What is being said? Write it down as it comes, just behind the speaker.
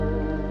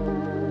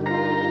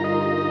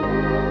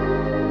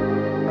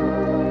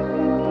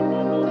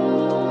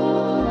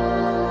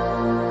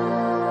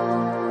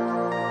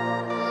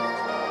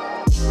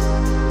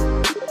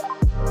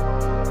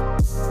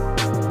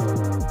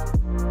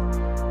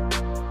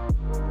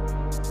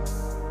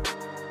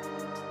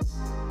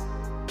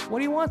What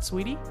do you want,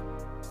 sweetie?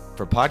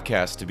 For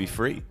podcasts to be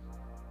free.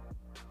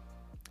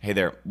 Hey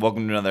there.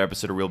 Welcome to another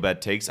episode of Real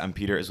Bad Takes. I'm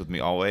Peter. As with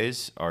me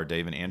always are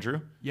Dave and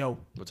Andrew. Yo.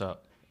 What's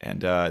up? And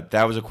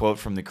that was a quote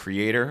from the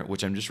creator,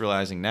 which I'm just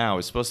realizing now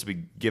is supposed to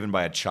be given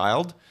by a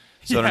child.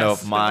 So I don't know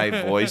if my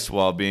voice,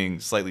 while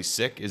being slightly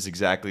sick, is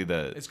exactly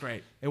the... It's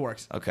great. It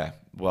works. Okay.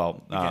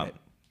 Well, You get it.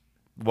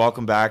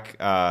 welcome back.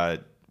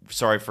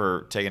 Sorry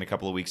for taking a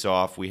couple of weeks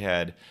off. We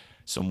had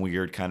some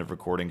weird kind of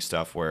recording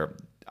stuff where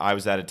I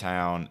was out of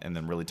town and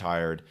then really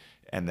tired.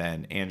 And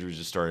then Andrew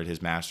just started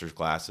his master's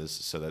classes.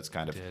 So that's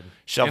kind of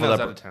shuffled and I was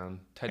up. out of town,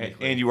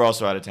 technically. And you were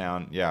also out of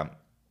town. Yeah.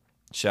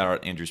 Shout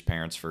out Andrew's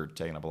parents for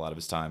taking up a lot of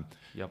his time.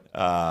 Yep.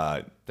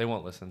 They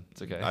won't listen.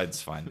 It's okay.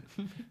 It's fine.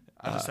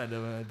 I just said to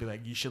him, I'd be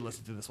like, you should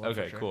listen to this one.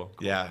 Okay, for sure. cool.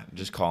 Yeah,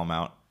 just call him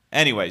out.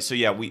 Anyway, so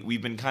yeah,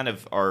 we've been kind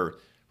of, our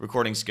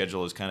recording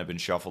schedule has kind of been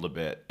shuffled a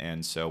bit.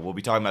 And so we'll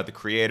be talking about the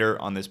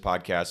creator on this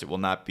podcast. It will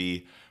not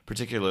be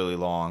particularly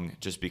long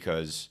just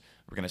because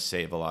we're going to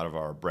save a lot of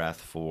our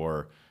breath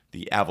for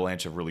the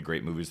avalanche of really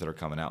great movies that are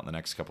coming out in the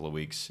next couple of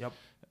weeks. Yep.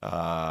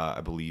 I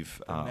believe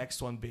The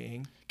next one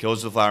being.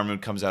 Killers of the Flower Moon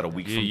comes out a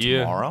week from Yeah.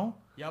 tomorrow.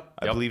 Yep.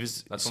 I believe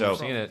is That's so. when we're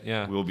seeing it.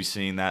 Yeah. We will be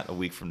seeing that a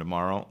week from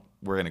tomorrow.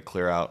 We're going to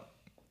clear out,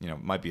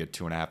 might be a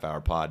 2.5 hour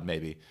pod,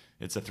 maybe.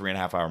 It's a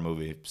 3.5 hour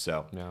movie,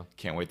 so Yeah.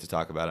 can't wait to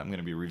talk about it. I'm going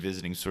to be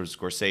revisiting sort of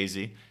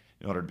Scorsese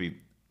in order to be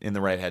in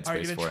the right Are you headspace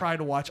going for to it. try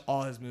to watch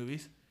all his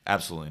movies?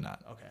 Absolutely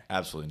not. Okay.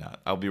 Absolutely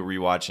not. I'll be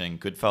rewatching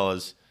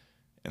Goodfellas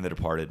and The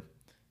Departed,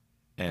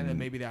 And then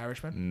maybe The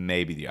Irishman?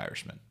 maybe The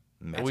Irishman.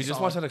 Well, we just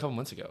solid. watched that a couple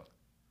months ago.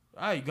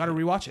 Ah, you got to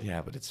rewatch it.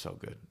 Yeah, but it's so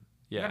good.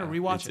 Yeah. You got to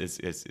rewatch it.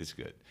 It's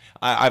good.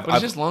 I've But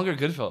it's just longer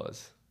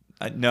Goodfellas.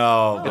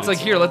 no. It's like,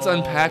 here, let's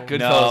unpack Goodfellas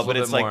no, a but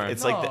little it's bit like more.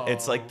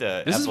 it's like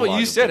the. This is what epilogue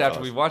you of said after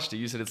Goodfellas. we watched it.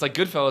 You said it's like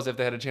Goodfellas if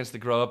they had a chance to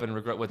grow up and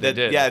regret what they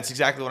did. Yeah, it's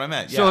exactly what I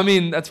meant. So, yeah. I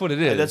mean, that's what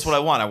it is. That's what I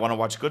want. I want to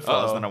watch Goodfellas,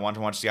 Uh-oh. and then I want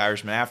to watch The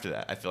Irishman after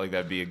that. I feel like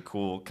that'd be a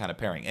cool kind of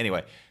pairing.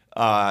 Anyway,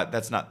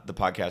 that's not the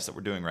podcast that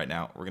we're doing right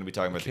now. We're going to be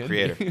talking about the can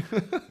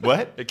creator.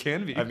 What? It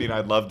can be. I mean,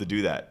 I'd love to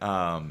do that,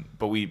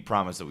 but we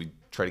promise that we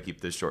try to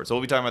keep this short. So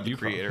we'll be talking about the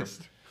creator,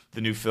 promised.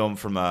 the new film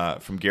from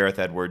Gareth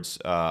Edwards.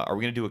 Are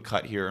we going to do a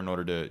cut here in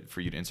order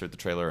for you to insert the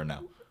trailer or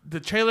no? The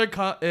trailer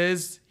cut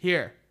is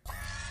here.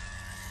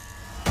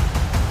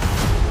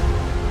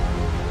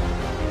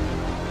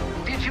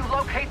 Did you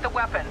locate the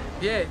weapon?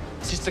 Yeah,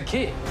 it's just a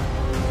kid.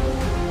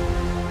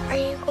 Are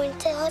you going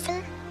to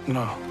heaven?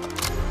 No.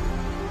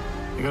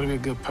 You gotta be a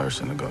good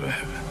person to go to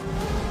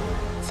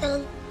heaven.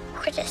 So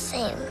we're the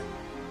same.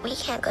 We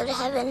can't go to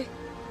heaven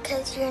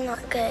because you're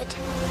not good.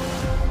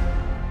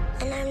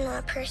 And I'm not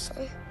a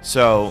person.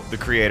 So, The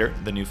Creator,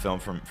 the new film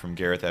from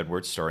Gareth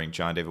Edwards, starring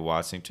John David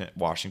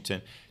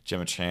Washington,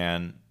 Gemma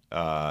Chan,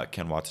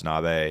 Ken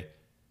Watanabe,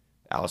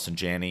 Allison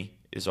Janney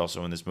is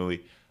also in this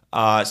movie.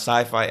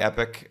 Sci-fi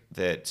epic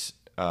that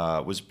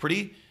was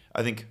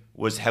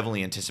was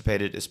heavily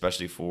anticipated,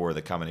 especially for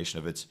the combination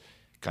of its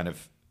kind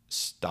of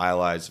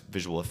stylized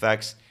visual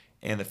effects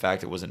and the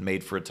fact it wasn't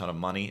made for a ton of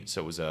money.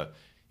 So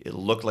it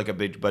looked like a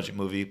big budget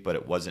movie, but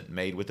it wasn't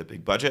made with a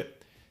big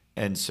budget.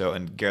 And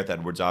Gareth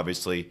Edwards,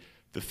 obviously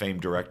the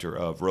famed director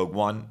of Rogue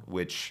One,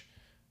 which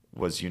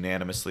was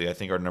unanimously, I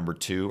think, our number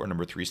 2 or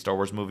number 3 Star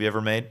Wars movie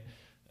ever made.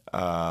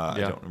 I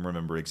don't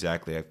remember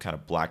exactly. I've kind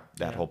of blacked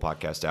that whole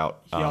podcast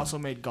out. He also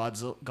made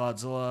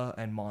Godzilla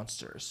and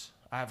Monsters.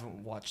 I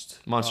haven't watched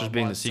Monsters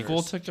being Monsters. the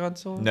sequel to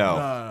Godzilla? No,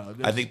 No,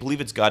 I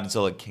believe it's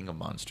Godzilla King of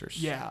Monsters.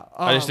 Yeah.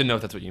 I just didn't know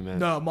if that's what you meant.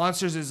 No,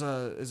 Monsters is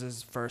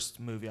his first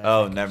movie. I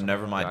Oh, think, or never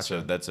something. mind. Gotcha.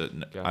 So that's I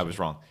Gotcha. was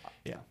wrong.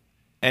 Yeah.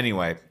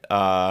 Anyway,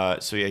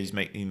 so yeah,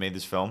 he made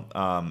this film.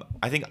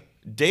 I think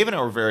Dave and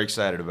I were very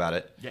excited about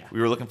it. Yeah.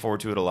 We were looking forward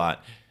to it a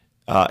lot.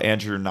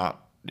 Andrew,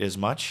 not as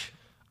much.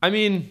 I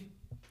mean,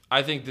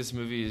 I think this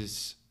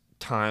movie's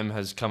time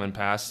has come and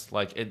passed.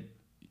 Like,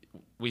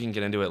 we can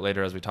get into it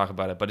later as we talk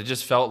about it, but it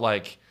just felt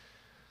like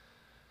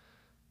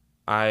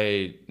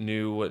I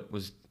knew what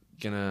was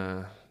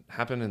gonna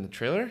happen in the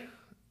trailer.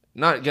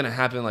 Not gonna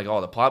happen like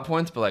all the plot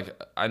points, but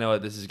like I know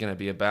what this is gonna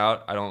be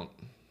about.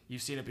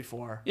 You've seen it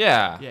before.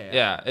 Yeah.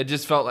 It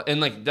just felt like, and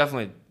like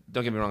definitely,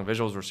 don't get me wrong,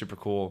 visuals were super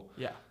cool.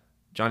 Yeah.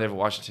 John David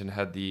Washington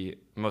had the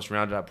most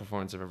rounded out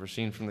performance I've ever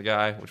seen from the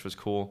guy, which was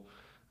cool.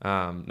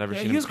 Never Yeah,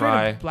 seen he him was great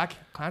cry. in Black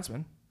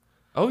Klansman.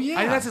 Oh yeah, I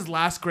think that's his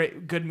last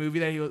good movie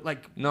that he was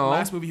No.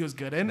 last movie he was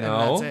good in, No.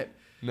 and that's it.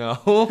 No,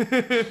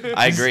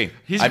 I agree.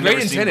 he's I've great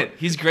never in seen- Tenet.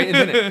 He's great in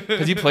Tenet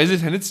because he plays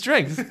his Tenet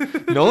strengths.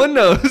 No one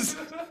knows.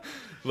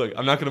 Look,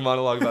 I'm not going to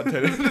monologue about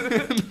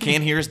Tenet.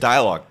 Can't hear his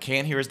dialogue.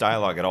 Can't hear his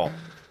dialogue at all.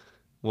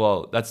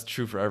 Well, that's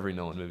true for every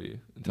Nolan movie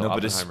until No,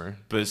 Oppenheimer.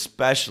 but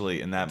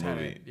especially in that Tenet,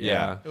 movie. yeah.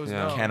 Yeah. It was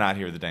Yeah. no. Cannot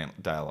hear the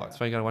dialogue. That's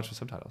why you got to watch with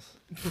subtitles.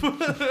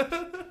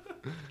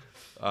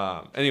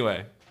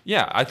 Anyway,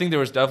 yeah, I think there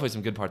was definitely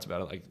some good parts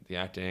about it, like the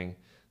acting,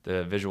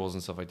 the visuals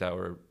and stuff like that.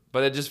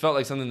 But it just felt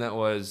like something that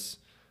was,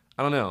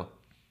 I don't know,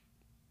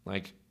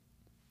 like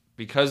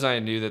because I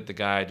knew that the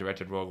guy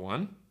directed Rogue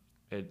One,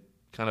 it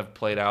kind of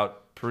played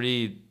out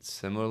pretty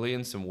similarly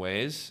in some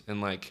ways,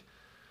 and like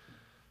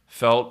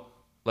felt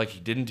like he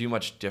didn't do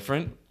much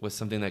different with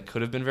something that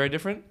could have been very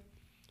different.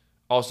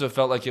 Also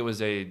felt like it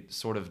was a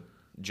sort of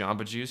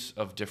Jamba Juice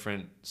of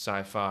different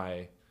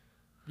sci-fi,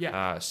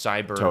 Yeah.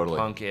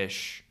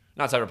 cyberpunk-ish,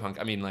 not cyberpunk,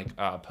 I mean like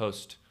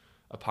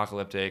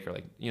post-apocalyptic or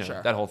like,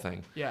 Sure. that whole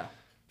thing. Yeah.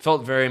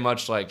 Felt very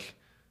much like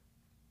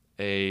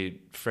a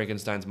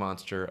Frankenstein's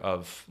monster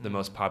of the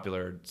most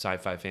popular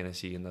sci-fi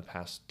fantasy in the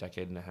past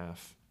decade and a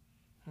half.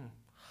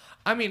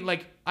 I mean,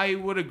 like, I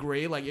would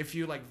agree. Like, if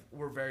you like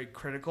were very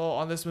critical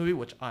on this movie,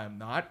 which I am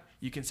not,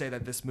 you can say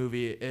that this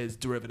movie is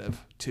derivative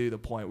to the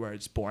point where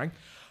it's boring.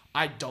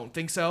 I don't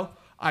think so.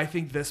 I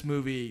think this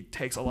movie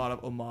takes a lot of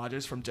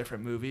homages from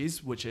different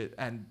movies,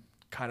 and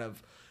kind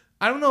of,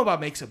 I don't know about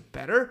makes it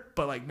better,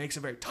 but like makes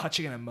it very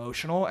touching and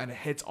emotional, and it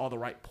hits all the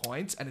right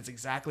points, and it's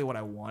exactly what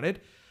I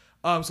wanted.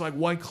 So like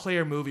one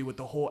clear movie with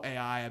the whole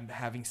AI and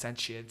having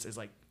sentience is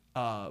like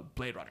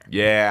Blade Runner.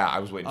 Yeah, I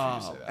was waiting for you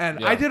to say that. And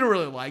Yeah. I didn't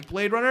really like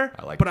Blade Runner.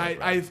 I like but Blade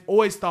Runner. I've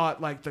always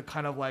thought like the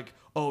kind of like,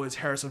 oh, is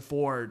Harrison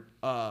Ford,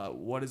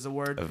 what is the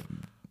word?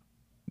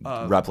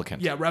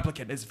 Replicant. Yeah,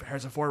 replicant. Is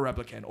Harrison Ford a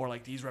replicant? Or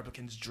like these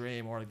replicants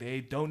dream, or like they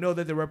don't know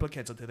that they're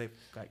replicants until they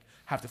like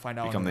have to find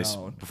out on their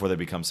own. Before they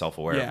become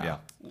self-aware. Yeah.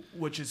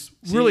 Which is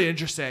really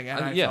interesting.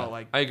 And I yeah, felt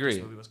like I agree.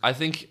 this movie was I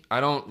think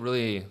I don't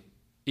really,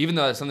 even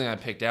though it's something I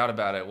picked out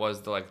about it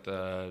was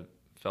the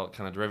felt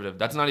kind of derivative.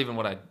 That's not even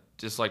what I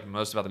disliked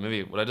most about the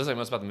movie. What I disliked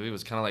most about the movie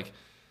was kind of like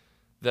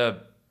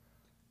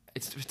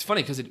it's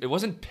funny because it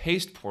wasn't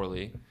paced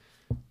poorly,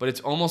 but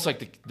it's almost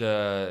like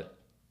the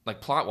like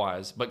plot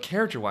wise, but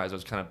character wise, it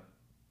was kind of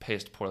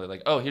paced poorly.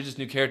 Like, oh, here's this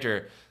new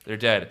character, they're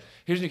dead.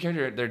 Here's a new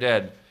character, they're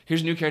dead.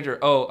 Here's a new character,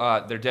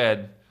 they're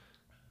dead.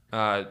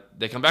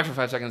 They come back for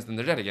 5 seconds, then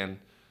they're dead again.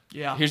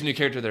 Yeah. Here's a new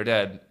character, they're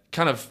dead.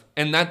 Kind of,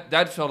 and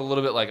that felt a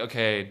little bit like,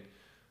 okay.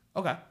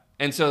 Okay.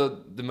 And so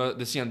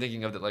the scene I'm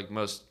thinking of that like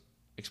most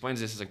explains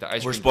this is like the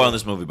ice cream. We're spoiling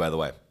this movie, by the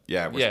way.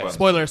 Yeah, we're spoiling.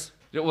 Spoilers.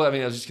 Well, I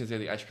mean, I was just gonna say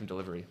the ice cream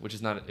delivery, which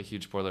is not a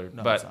huge spoiler,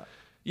 No, but it's not.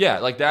 yeah,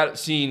 like that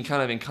scene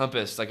kind of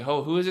encompassed like,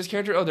 oh, who is this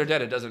character? Oh, they're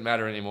dead. It doesn't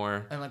matter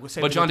anymore. And like we're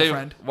saving But John with a David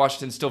friend.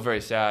 Washington's still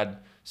very sad,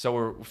 so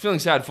we're feeling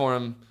sad for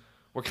him.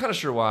 We're kind of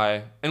sure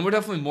why, and we're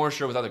definitely more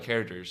sure with other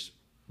characters.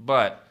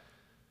 But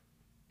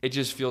it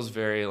just feels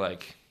very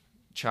like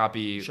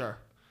choppy. Sure.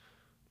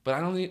 But I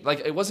don't need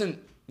like it wasn't.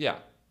 Yeah.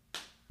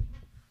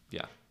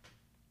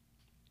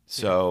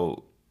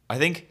 So I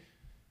think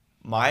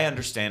my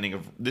understanding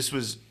of this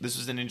was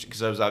an interesting,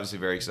 because I was obviously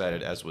very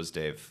excited, as was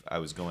Dave. I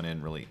was going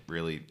in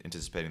really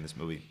anticipating this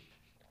movie,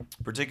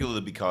 particularly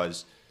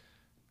because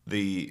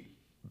the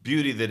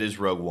beauty that is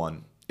Rogue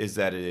One is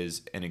that it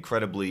is an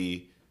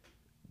incredibly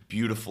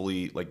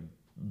beautifully, like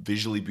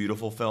visually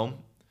beautiful film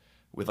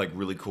with like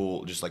really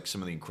cool, just like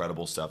some of the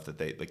incredible stuff that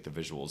they like, the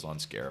visuals on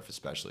Scarif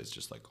especially, it's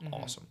just like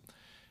awesome.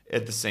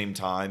 At the same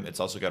time, it's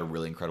also got a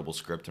really incredible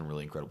script and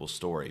really incredible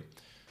story.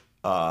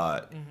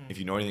 If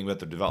you know anything about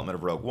the development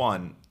of Rogue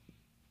One,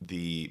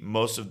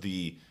 most of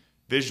the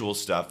visual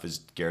stuff is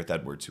Gareth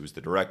Edwards, who is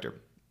the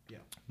director. Yeah.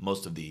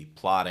 Most of the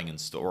plotting and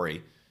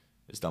story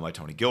is done by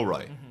Tony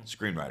Gilroy,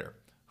 screenwriter,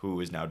 who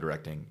is now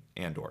directing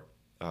Andor.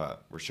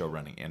 We're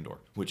showrunning Andor,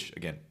 which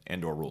again,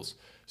 Andor rules.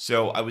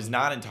 So I was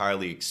not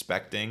entirely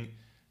expecting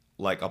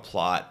like a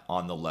plot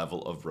on the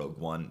level of Rogue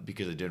One,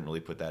 because I didn't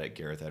really put that at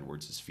Gareth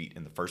Edwards' feet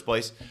in the first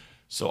place.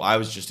 So I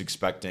was just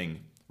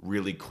expecting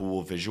really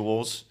cool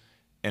visuals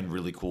and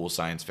really cool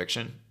science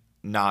fiction,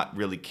 not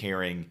really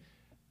caring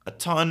a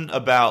ton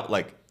about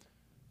like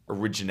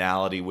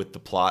originality with the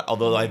plot.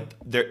 Although I think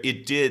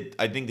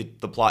that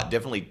the plot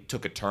definitely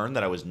took a turn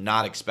that I was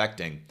not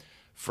expecting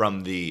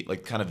from the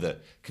like kind of the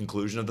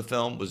conclusion of the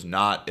film was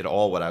not at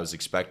all what I was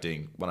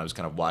expecting when I was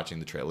kind of watching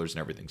the trailers and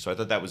everything. So I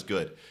thought that was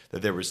good,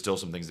 that there were still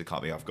some things that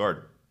caught me off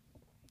guard.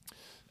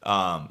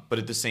 But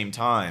at the same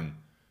time,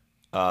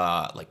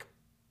 like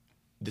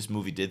this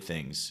movie did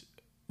things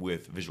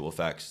with visual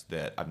effects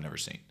that I've never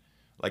seen.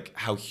 Like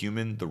how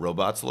human the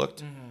robots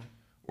looked,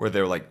 where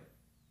they're like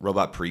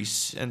robot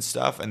priests and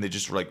stuff, and they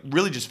just were like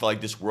really just felt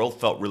like this world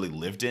felt really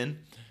lived in,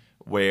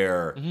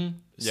 where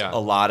Yeah. a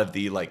lot of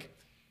the like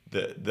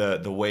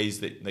the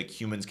ways that like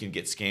humans can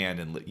get scanned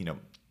and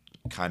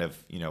kind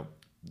of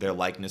their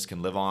likeness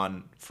can live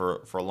on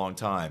for a long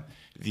time.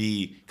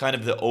 The kind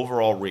of the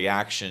overall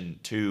reaction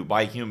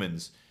by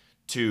humans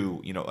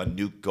to a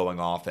nuke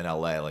going off in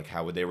LA, like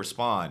how would they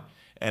respond?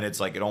 And it's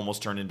like it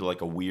almost turned into like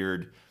a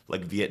weird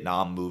like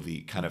Vietnam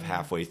movie kind of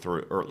halfway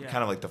through, or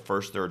kind of like the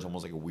first third's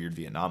almost like a weird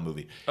Vietnam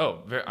movie. Oh,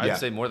 I'd Yeah.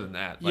 say more than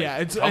that. Yeah,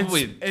 it's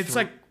probably it's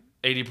like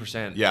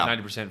 80%, Yeah.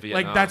 90%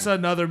 Vietnam. like that's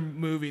another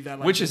movie that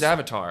like which is this-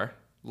 Avatar.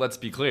 Let's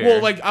be clear.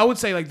 Well, like I would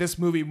say, like this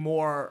movie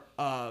more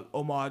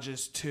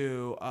homages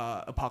to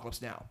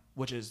Apocalypse Now,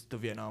 which is the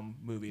Vietnam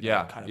movie that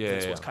Yeah, kind of yeah,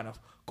 this yeah, was yeah. kind of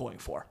going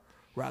for,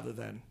 rather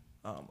than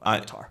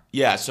Avatar.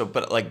 Yeah. So,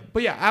 but like,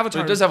 But yeah,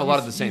 Avatar. But it does have a lot you-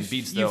 of the same you-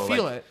 beats, You though.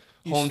 feel like, it.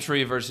 You Home s-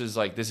 Tree versus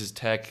like this is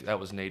tech, that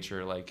was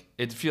nature. Like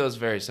it feels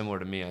very similar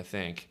to me, I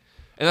think.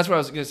 And that's what I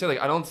was gonna say. Like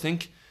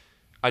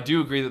I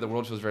do agree that the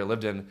world feels very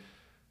lived in.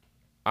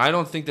 I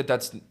don't think that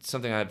that's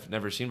something I've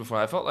never seen before.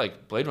 I felt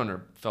like Blade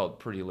Runner felt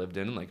pretty lived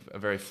in, like a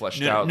very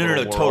fleshed out. No,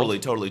 little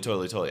world.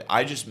 totally.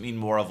 I just mean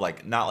more of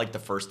like not like the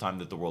first time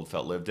that the world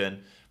felt lived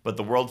in, but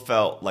the world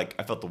felt like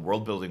I felt the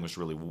world building was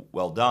really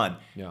well done,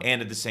 Yeah.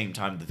 and at the same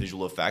time the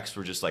visual effects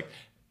were just like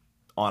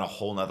on a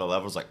whole nother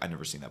level. It's like I've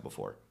never seen that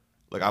before.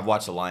 Like I've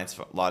watched a lot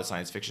of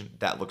science fiction.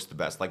 That looks the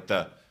best. Like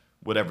the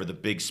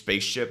big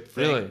spaceship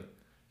thing. Really?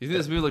 You think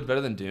this movie looked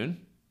better than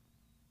Dune?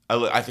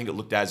 I think it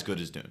looked as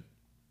good as Dune.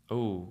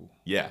 Oh.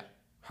 Yeah.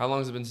 How long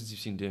has it been since you've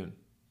seen Dune?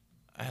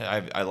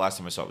 I last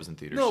time I saw it was in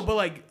theaters. No, but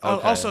like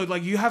Okay. also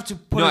like you have to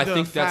put No, I the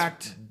think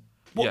fact. that's-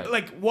 Well, yeah.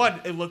 like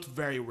one, it looked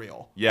very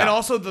real. Yeah. And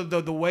also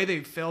the way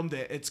they filmed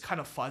it, it's kind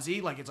of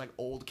fuzzy. Like it's like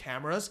old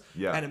cameras.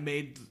 Yeah. And it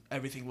made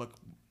everything look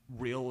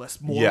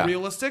more Yeah.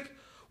 realistic.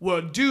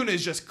 Where Dune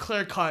is just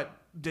clear cut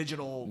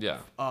digital. Yeah.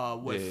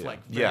 With Yeah.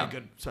 like very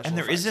good special and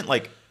effects.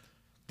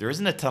 there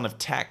isn't a ton of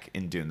tech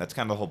in Dune. That's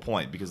kind of the whole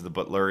point because of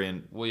the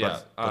Butlerian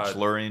jihad.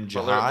 Butlerian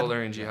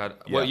Jihad.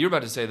 Yeah. What you're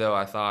about to say, though,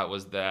 I thought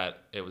was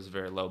that it was a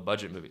very low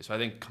budget movie. So I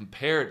think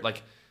compared,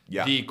 like,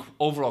 Yeah. the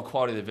overall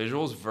quality of the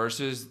visuals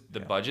versus the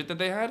budget that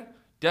they had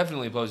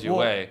definitely blows you Well,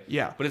 away.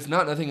 yeah. But it's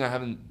not nothing I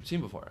haven't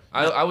seen before.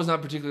 I was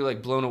not particularly,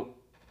 like,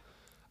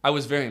 I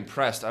was very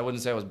impressed. I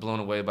wouldn't say I was blown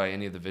away by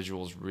any of the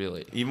visuals,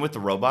 really. Even with the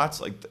robots,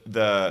 like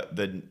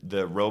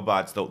the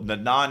robots, the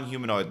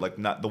non-humanoid, like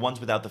not the ones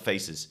without the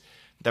faces,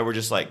 that were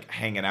just like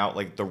hanging out,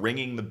 like the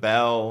ringing the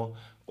bell,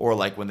 or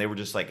like when they were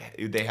just like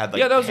they had like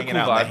Yeah, that was a hanging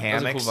cool out in vibe. the That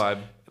was a hammocks, cool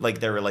vibe. like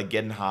they were like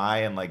getting high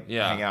and like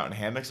Yeah. hanging out in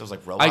hammocks. I was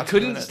like, robots I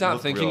couldn't doing it? It stop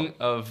looked thinking real.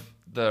 of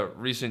the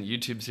recent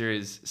YouTube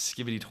series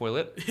Skibidi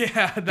Toilet.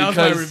 Yeah, that was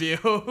my Because-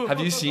 review. Have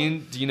you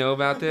seen? Do you know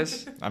about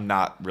this? I'm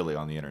not really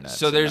on the internet.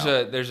 So there's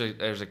no.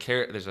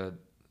 a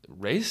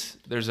race.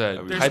 There's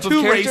a There's type of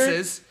two character.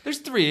 races. There's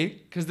three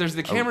because there's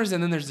the cameras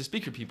and then there's the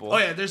speaker people. Oh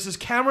yeah, there's this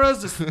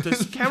cameras,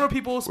 this camera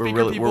people,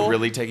 speaker people. we're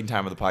really taking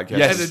time with the podcast.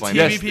 Yes, and to the explain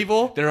TV this.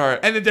 people. There are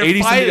and then they're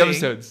 80 something fighting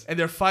episodes. and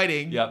they're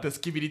fighting Yep. the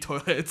skibidi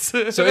toilets.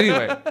 So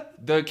anyway,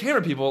 the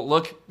camera people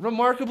look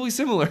remarkably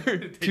similar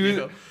do.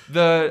 to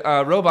the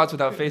robots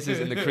without faces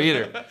in the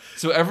creator.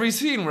 So every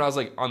scene where I was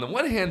like, on the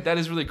one hand, that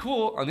is really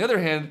cool. On the other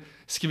hand,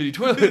 Skibidi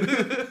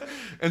Toilet.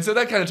 And so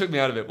that kind of took me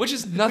out of it, which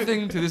is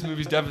nothing to this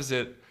movie's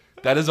deficit.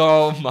 That is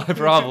all my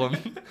problem.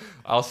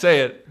 I'll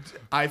say it.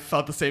 I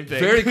felt the same thing.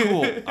 Very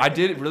cool. I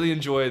did really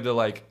enjoy the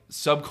like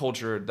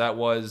subculture that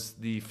was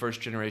the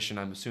first generation.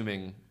 I'm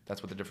assuming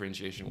that's what the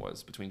differentiation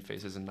was between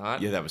faces and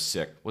not. Yeah, that was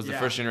sick. Was the Yeah.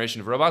 first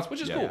generation of robots,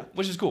 which is Yeah. cool.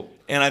 Which is cool.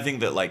 And I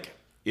think that like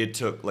it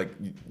took like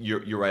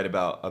you're right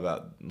about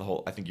the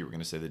whole. I think you were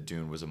gonna say that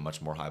Dune was a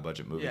much more high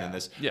budget movie Yeah. than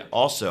this. Yeah.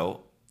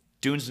 Also,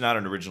 Dune's not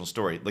an original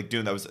story. Like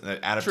Dune, that was an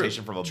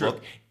adaptation from a true.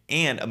 book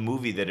and a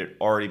movie that had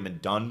already been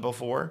done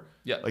before.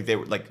 Yeah. Like they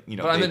were like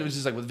But I meant it was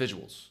just like with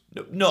visuals.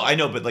 No, I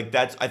know, but like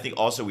that's. I think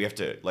also we have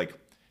to like.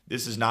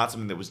 This is not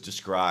something that was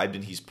described,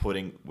 and he's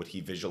putting what he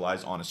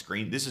visualized on a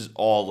screen. This is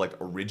all like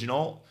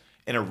original,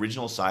 an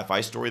original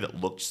sci-fi story that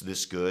looks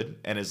this good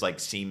and is like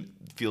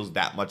feels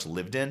that much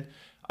lived in.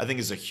 I think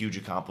is a huge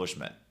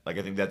accomplishment. Like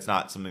I think that's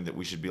not something that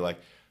we should be like,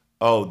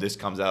 oh, this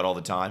comes out all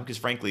the time. Because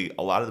frankly,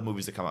 a lot of the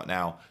movies that come out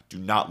now do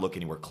not look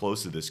anywhere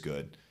close to this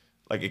good.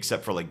 Like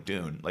except for like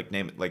Dune, like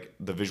name it, like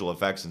the visual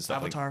effects and stuff.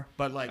 Avatar,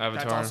 but like that's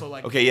Avatar. also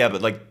like Okay, yeah,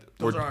 but like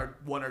those we're- are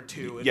one or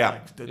two in Yeah.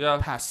 like the Yeah.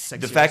 past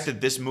 6 the years. fact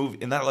that this movie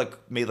and that like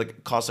made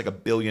like cost like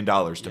 $1 billion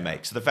to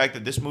make. So the fact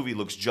that this movie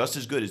looks just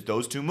as good as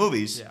those two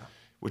movies, Yeah.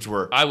 which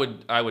were I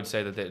would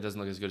say that it doesn't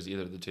look as good as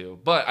either of the two.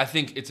 But I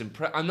think it's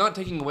I'm not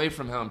taking away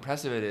from how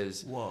impressive it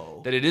is. Whoa.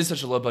 That it is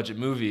such a low budget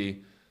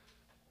movie,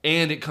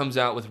 and it comes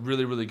out with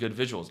really really good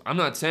visuals. I'm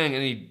not saying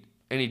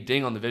any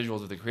ding on the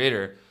visuals of the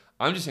creator.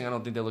 I'm just saying I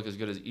don't think they look as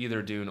good as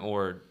either Dune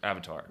or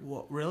Avatar.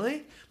 Whoa,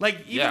 really? Like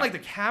even Yeah. like the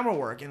camera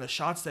work and the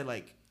shots that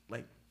like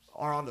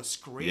are on the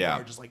screen Yeah.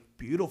 are just like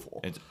beautiful.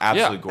 it's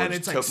absolutely Yeah. gorgeous. And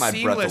it's Took like my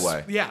seamless.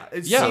 breath away. Yeah,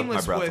 it's Yeah. Took my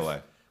seamless breath with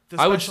away.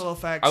 the I would special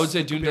effects. I would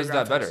say the Dune does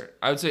that computer graphics. better.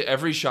 I would say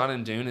every shot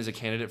in Dune is a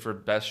candidate for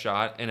best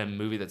shot in a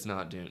movie that's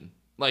not Dune.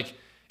 Like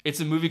it's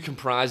a movie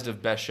comprised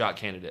of best shot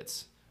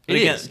candidates. But It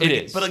again- is. but It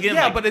again- is. but again,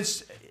 Yeah, like, but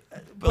it's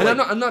But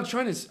like- I'm not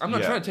trying to. I'm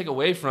not Yeah. trying to take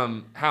away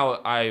from how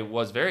I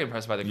was very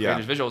impressed by the Yeah.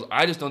 creators' visuals.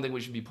 I just don't think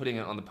we should be putting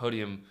it on the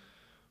podium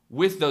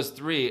with those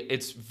three.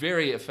 It's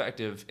very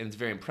effective and it's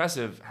very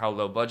impressive how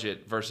low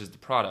budget versus the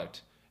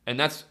product, and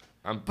that's.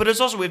 But it's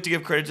also we have to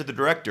give credit to the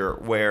director,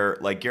 where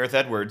like Gareth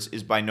Edwards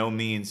is by no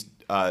means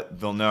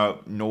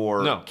Villeneuve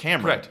nor No,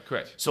 Cameron.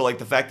 correct. So like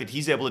the fact that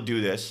he's able to do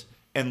this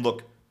and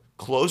look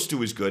close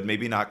to as good,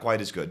 maybe not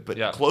quite as good, but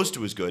Yeah. close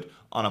to as good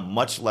on a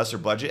much lesser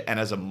budget and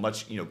as a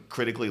much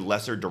critically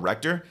lesser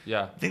director.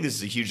 Yeah. I think this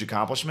is a huge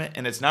accomplishment,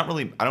 and it's not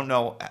really. I don't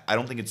know. I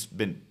don't think it's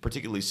been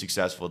particularly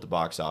successful at the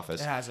box office.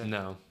 it hasn't.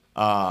 No.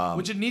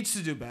 Which it needs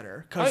to do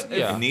better because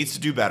Yeah. It needs to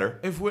do better.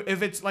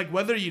 if it's like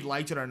whether you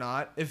liked it or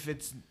not, if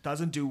it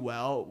doesn't do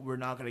well, we're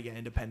not gonna get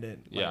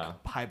independent, Yeah.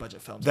 high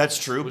budget films. That's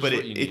true, Which but is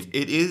what you need.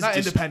 it is Not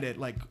dis- independent,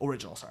 like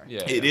original. Sorry.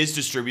 Yeah. It is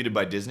distributed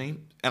by Disney,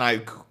 and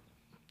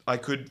I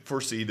could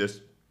foresee this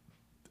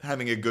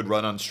having a good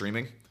run on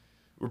streaming,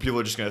 where people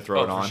are just going to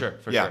throw Oh, it for on. sure,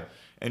 for yeah. sure.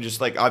 and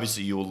just like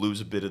obviously you will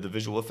lose a bit of the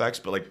visual effects,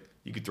 but like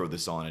you could throw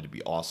this on and it'd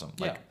be awesome.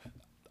 Like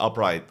I'll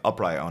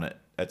probably own it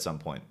at some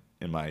point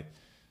in my,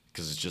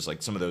 because it's just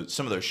like some of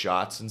those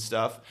shots and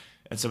stuff,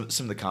 and some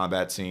of the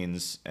combat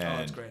scenes,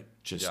 and it's great.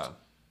 just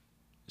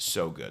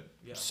so good,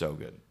 so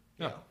good.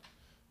 Yeah.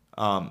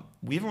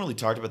 We haven't really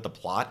talked about the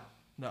plot.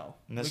 No,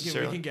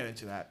 Necessarily. we can get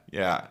into that.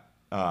 Yeah.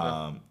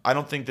 I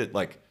don't think that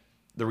like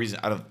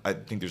I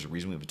think there's a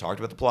reason we haven't talked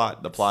about the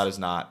plot. The plot is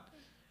not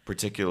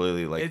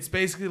particularly like It's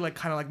basically like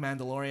kind of like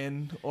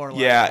Mandalorian or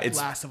like it's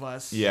Last of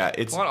Us. Yeah,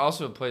 it's Plot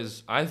also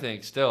plays, I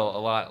think, still a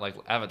lot like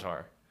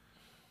Avatar.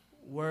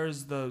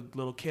 Where's the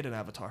little kid in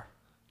Avatar?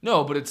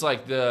 No, but it's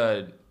like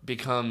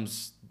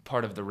becomes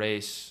part of the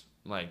race.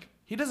 Like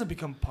He doesn't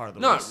become part of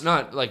the race.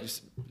 not like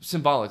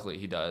symbolically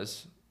he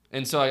does.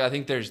 And so I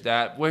think there's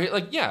that where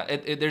like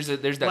there's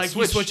that like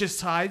switch. he switches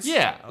sides.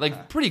 Yeah, Okay.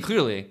 like pretty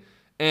clearly.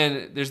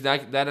 And there's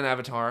that in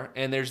Avatar,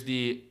 and there's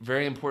the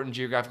very important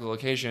geographical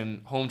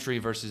location, Home Tree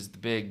versus the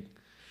big.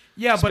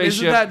 Yeah, but isn't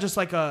spaceship. that just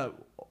like a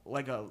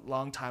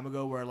long time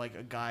ago where like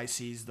a guy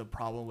sees the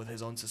problem with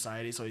his own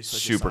society, so he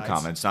switches super sides?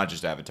 common. It's not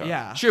just Avatar.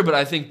 Yeah. Sure, but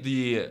I think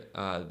the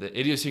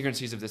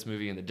idiosyncrasies of this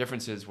movie and the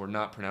differences were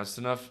not pronounced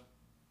enough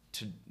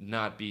to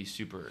not be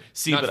super.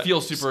 Feel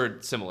super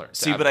similar. to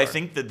See, but I Avatar.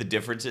 think that the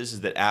difference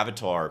is that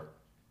Avatar,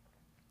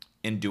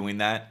 in doing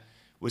that,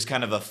 was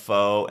kind of a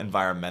faux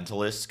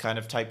environmentalist kind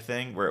of type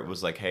thing, where it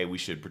was like, hey, we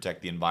should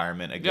protect the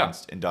environment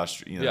against the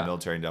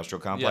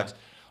military-industrial complex. Yeah.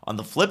 On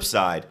the flip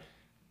side,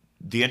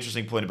 the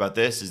interesting point about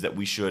this is that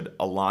we should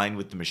align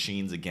with the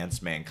machines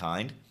against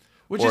mankind,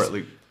 Which or is at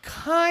least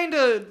kind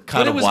of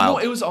kind of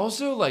wild. It was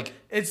also like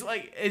it's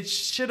like it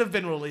should have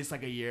been released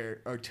like a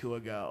year or two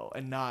ago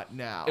and not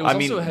now. it was I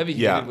mean, also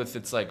heavy-handed yeah. with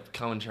its like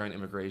commentary on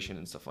immigration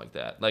and stuff like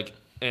that. Like,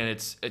 and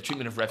its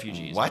treatment of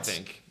refugees. What? I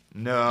think.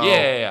 No.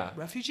 Yeah.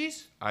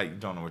 Refugees? I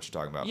don't know what you're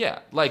talking about. Yeah,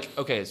 like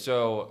okay,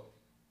 so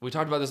we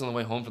talked about this on the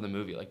way home from the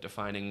movie, like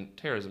defining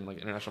terrorism, like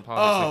international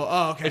politics.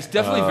 Like, okay. It's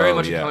definitely very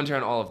much yeah. a commentary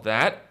on all of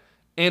that,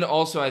 and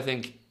also I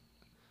think,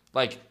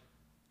 like,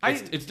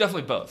 it's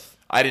definitely both.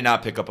 I did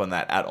not pick up on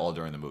that at all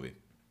during the movie.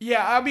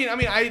 Yeah, I mean,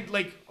 I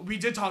like we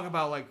did talk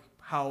about like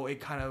how it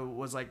kind of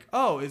was like,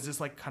 oh, is this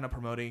like kind of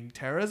promoting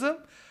terrorism?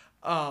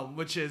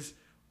 Which is,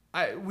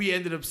 we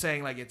ended up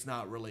saying like it's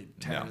not really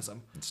terrorism.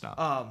 No, it's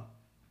not.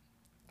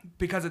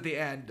 Because at the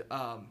end,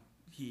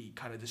 he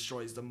kind of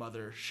destroys the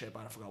mothership.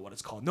 I forgot what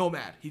it's called.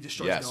 Nomad. He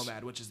destroys Yes.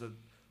 Nomad, which is the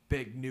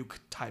big nuke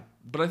type.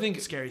 But I think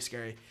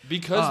Scary.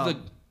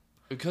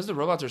 because the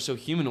robots are so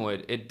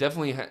humanoid, it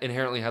definitely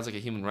inherently has like a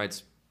human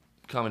rights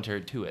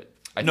commentary to it.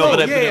 But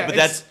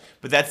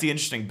that's the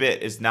interesting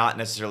bit. Is not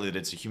necessarily that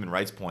it's a human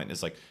rights point.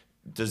 It's like,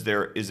 is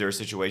there a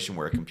situation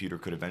where a computer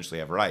could eventually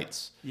have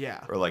rights?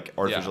 Yeah. Or like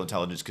artificial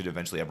intelligence could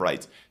eventually have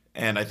rights.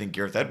 And I think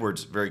Gareth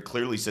Edwards very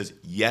clearly says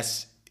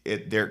yes.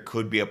 There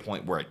could be a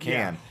point where it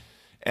can,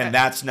 and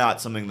that's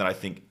not something that I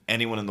think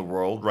anyone in the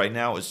world right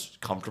now is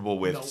comfortable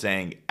with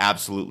saying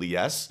absolutely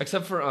yes.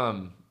 Except for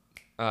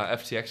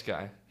FTX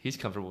guy, he's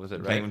comfortable with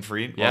it, right? Bankman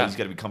Fried, Yeah. well, he's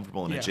got to be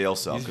comfortable in a jail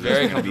cell He's because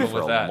very it's going to be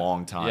comfortable for with a that.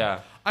 long time. Yeah.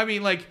 I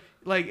mean, like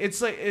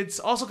it's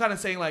also kind of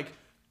saying like,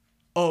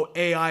 oh,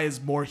 AI is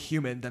more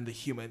human than the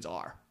humans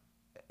are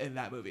in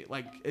that movie.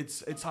 Like it's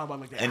talking about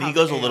like, And he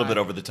goes a little bit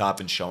over the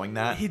top in showing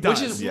that. He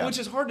does. Which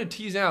is hard to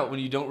tease out when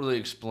you don't really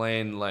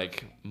explain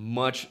like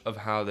much of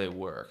how they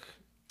work.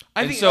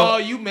 I And think so-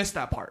 you missed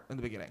that part in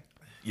the beginning.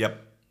 Yep.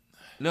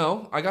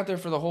 No, I got there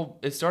for the whole.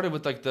 It started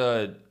with like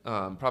the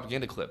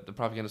propaganda clip, the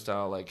propaganda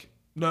style like.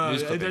 No,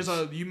 news there's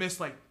clippings. you missed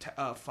like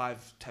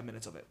 5-10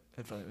 minutes of it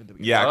in the beginning.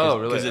 Yeah, Oh,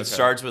 because really? it Okay.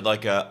 starts with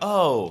like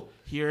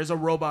Here's a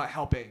robot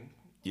helping.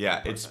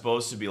 yeah, it's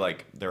supposed to be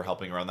like they're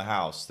helping around the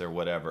house, they're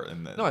whatever.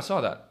 And then, No, I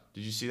saw that.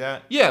 did you see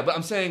that? Yeah, but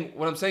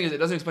what I'm saying is it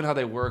doesn't explain how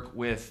they work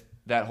with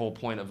that whole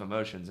point of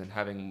emotions and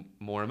having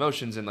more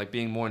emotions and like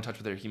being more in touch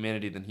with their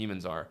humanity than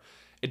humans are.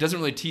 It doesn't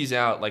really tease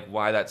out like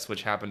why that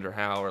switch happened or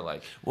how or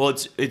like. Well,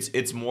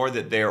 it's more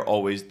that they were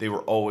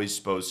always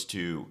supposed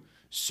to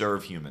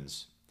serve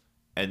humans,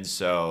 and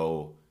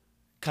so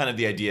kind of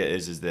the idea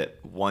is that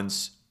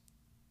once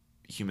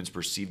humans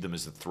perceived them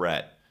as a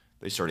threat,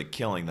 they started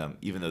killing them,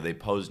 even though they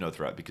posed no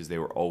threat because they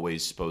were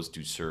always supposed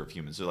to serve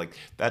humans. So like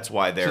that's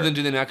why they're. So then,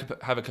 do they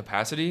not have a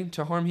capacity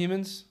to harm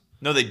humans?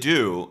 No, they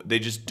do. They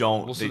just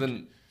don't. Well, so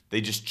then- they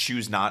just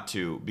choose not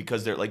to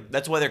because they're like.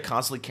 That's why they're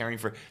constantly caring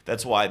for.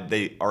 That's why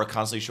they are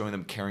constantly showing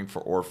them caring for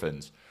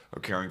orphans or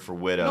caring for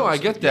widows. No, I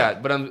get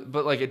that,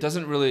 but like it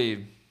doesn't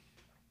really.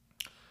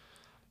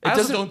 I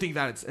also don't think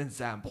that it's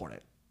that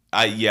important.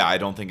 I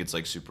don't think it's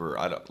like super.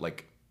 I don't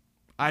like.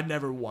 I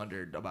never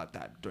wondered about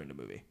that during the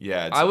movie.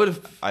 Yeah, I would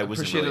have I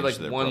wasn't appreciated really like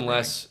interested in one programming.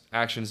 less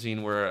action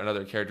scene where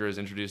another character is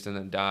introduced and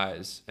then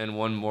dies, and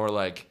one more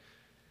like.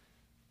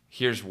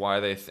 Here's why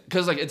they,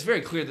 because like it's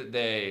very clear that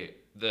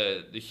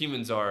the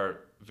humans are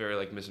very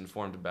like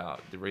misinformed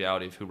about the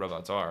reality of who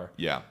robots are.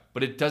 Yeah.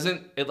 But it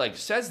doesn't. It like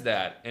says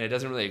that, and it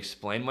doesn't really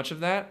explain much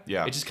of that.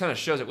 Yeah. It just kind of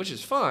shows it, which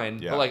is fine.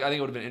 Yeah. But like I think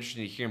it would have been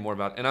interesting to hear more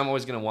about. And I'm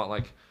always gonna want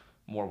like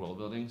more world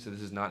building. So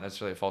this is not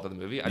necessarily a fault of the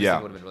movie. I just Yeah. think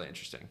it would have been really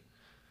interesting.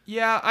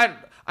 Yeah,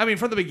 I mean,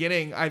 from the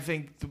beginning, I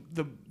think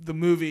the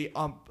movie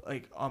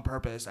on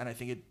purpose, and I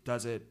think it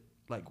does it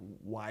like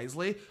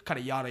wisely, kind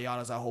of yada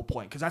yada is that whole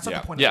point, because that's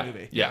not the point of the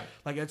movie. Yeah.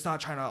 Like, it's not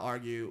trying to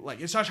argue, like,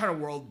 it's not trying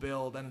to world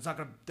build, and it's not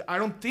gonna. I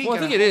don't think. Well,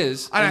 I think it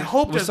is. And I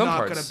hope with there's some not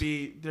parts.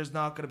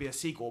 gonna be a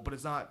sequel, but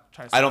it's not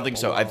trying to. I set don't up think a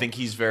so. I world. think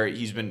he's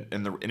been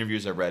in the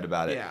interviews I've read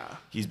about it. Yeah.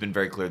 He's been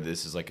very clear that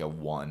this is like a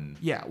one.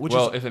 Yeah, which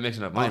Well, is if it makes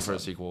enough money for a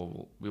awesome.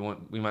 sequel, we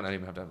might not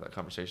even have to have that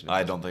conversation.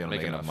 I don't think it'll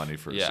make enough money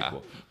for a Yeah.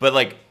 sequel. But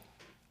like,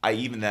 I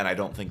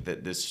don't think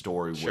that this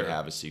story Sure. would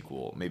have a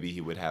sequel. Maybe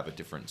he would have a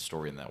different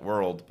story in that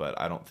world, but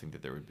I don't think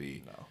that there would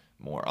be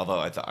more. Although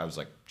I was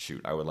like, shoot,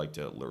 I would like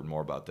to learn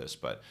more about this.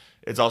 But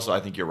it's also,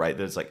 I think you're right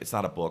that it's like, it's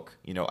not a book.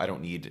 You know, I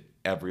don't need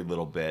every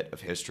little bit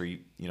of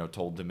history, you know,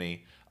 told to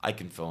me. I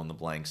can fill in the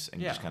blanks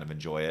and just kind of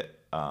enjoy it.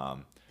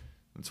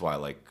 That's why I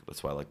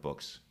like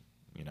books.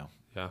 You know.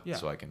 Yeah.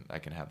 So I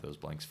can have those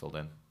blanks filled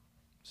in.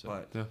 So.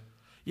 But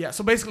yeah,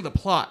 so basically the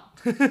plot.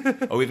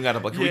 Oh, we even got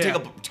a. Can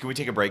Yeah. we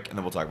take a break and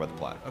then we'll talk about the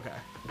plot? Okay.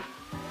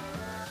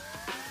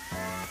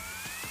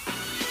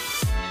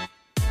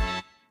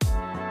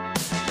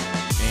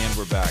 And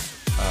we're back.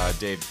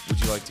 Dave, would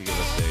you like to give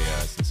us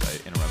a, since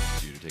I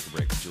interrupted you to take a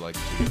break, would you like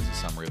to give us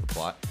a summary of the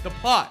plot? The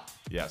plot.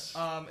 Yes.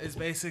 Is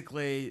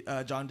basically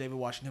John David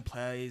Washington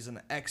plays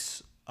an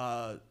ex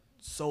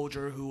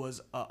soldier who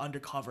was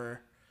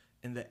undercover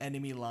in the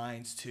enemy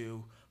lines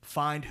to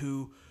find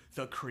who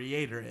the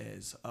creator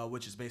is,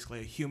 which is basically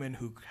a human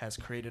who has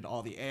created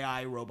all the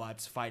AI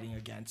robots fighting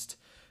against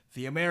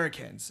the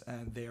Americans,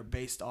 and they're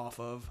based off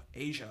of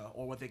Asia,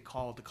 or what they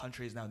call the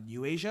country is now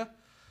New Asia.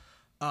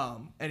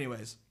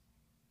 Anyways,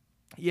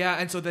 yeah,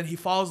 and so then he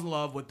falls in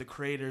love with the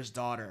creator's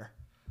daughter.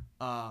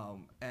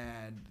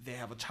 And they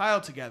have a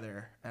child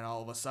together, and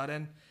all of a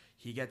sudden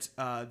they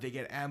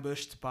get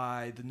ambushed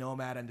by the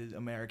Nomad and the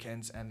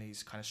Americans, and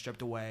he's kind of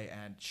stripped away,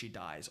 and she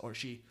dies, or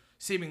she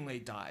seemingly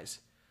dies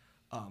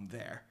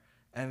there.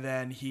 And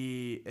then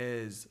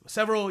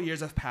several years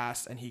have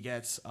passed, and he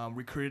gets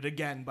recruited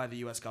again by the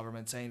U.S.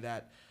 government, saying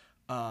that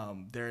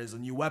there is a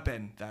new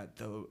weapon that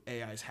the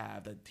AIs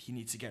have that he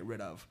needs to get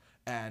rid of,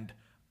 and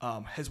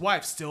his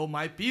wife still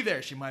might be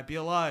there. She might be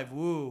alive.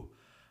 Woo.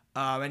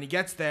 And he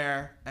gets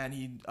there, and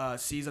he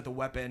sees that the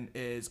weapon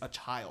is a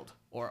child,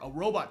 or a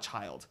robot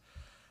child.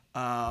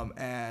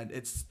 And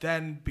it's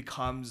then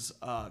becomes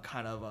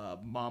kind of a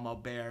mama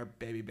bear,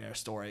 baby bear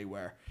story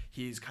where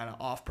he's kind of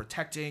off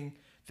protecting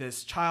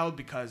this child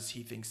because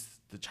he thinks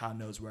the child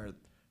knows where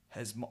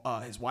his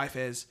wife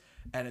is.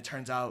 And it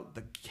turns out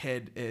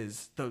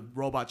the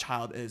robot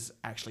child is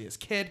actually his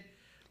kid.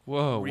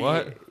 Whoa,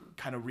 what?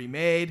 Kind of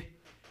remade.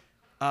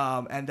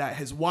 And that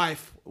his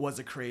wife was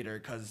the creator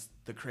because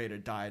the creator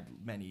died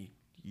many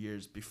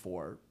years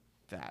before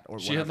that, or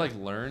She had like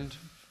learned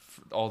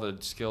all the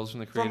skills from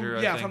the creator.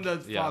 from the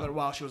father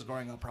while she was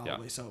growing up,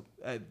 probably. Yeah. So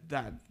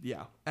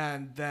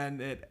and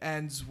then it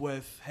ends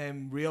with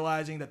him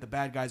realizing that the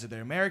bad guys are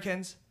the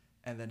Americans,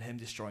 and then him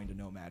destroying the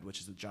Nomad, which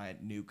is a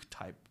giant nuke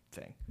type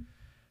thing,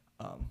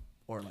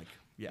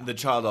 The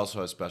child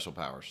also has special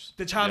powers.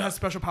 The child has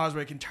special powers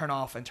where it can turn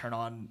off and turn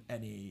on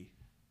any.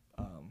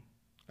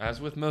 As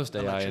with most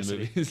AI in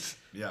movies.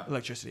 Yeah.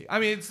 Electricity. I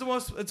mean, it's the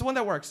one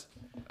that works.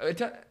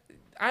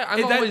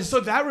 always.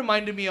 So that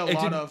reminded me a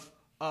lot didn't-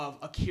 of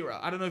Akira.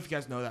 I don't know if you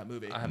guys know that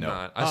movie. I have No.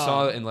 not. I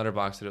saw it in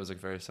Letterboxd that it was like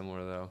very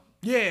similar though.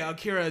 Yeah,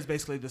 Akira is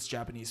basically this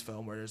Japanese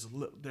film where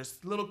there's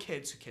little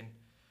kids who can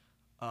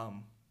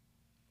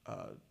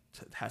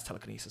has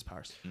telekinesis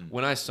powers.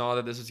 When I saw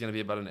that this was going to be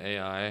about an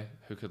AI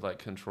who could like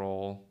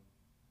control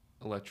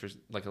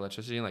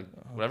electricity and like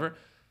whatever,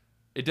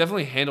 it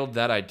definitely handled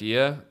that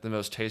idea the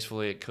most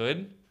tastefully it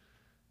could.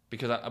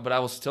 But I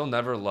will still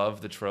never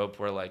love the trope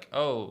where like,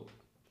 oh,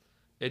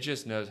 it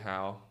just knows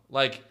how.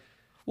 Like,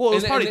 Well, it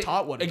was and probably it-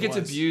 taught what it gets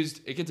was.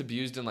 abused. It gets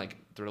abused in like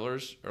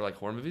thrillers or like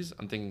horror movies.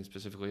 I'm thinking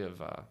specifically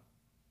of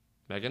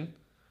Megan,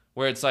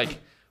 where it's like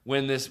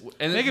when this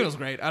and Megan was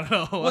great. I don't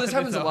know. well, this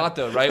happens a lot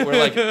though, right? Where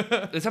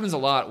like this happens a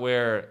lot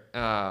where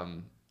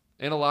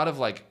in a lot of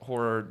like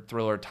horror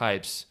thriller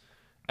types,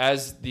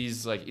 as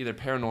these like either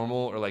paranormal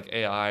or like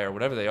AI or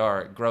whatever they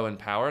are grow in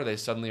power, they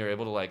suddenly are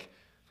able to like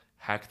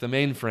hack the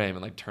mainframe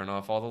and like turn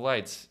off all the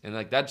lights, and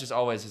like that just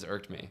always has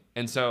irked me.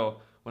 And so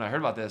when I heard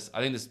about this,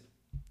 I think this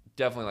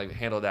definitely like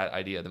handled that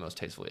idea the most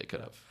tastefully it could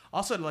have.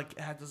 Also, like, it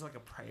had this like a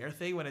prayer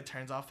thing when it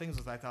turns off things,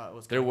 which I thought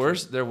was There kinda were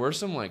cute. there were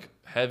some like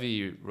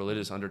heavy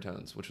religious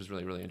undertones, which was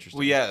really really interesting.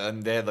 Well, yeah,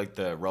 and they had like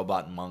the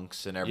robot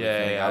monks and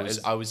everything. yeah,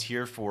 I was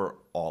here for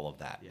all of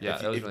that. Yeah,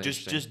 that was if really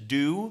just interesting.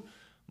 do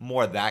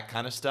more of that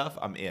kind of stuff,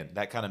 I'm in.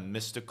 That kind of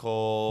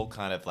mystical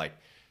kind of like,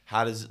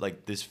 how does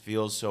like this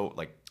feel so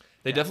like?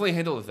 They definitely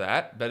handled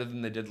that better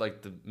than they did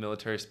like the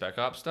military spec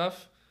ops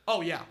stuff.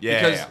 Oh yeah.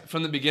 Yeah, Because yeah.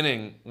 from the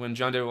beginning, when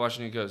John David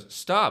Washington goes,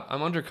 "Stop!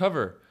 I'm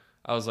undercover,"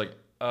 I was like,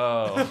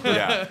 "Oh,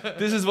 Yeah,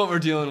 this is what we're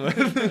dealing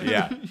with."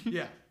 yeah.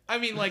 Yeah. I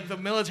mean, like, the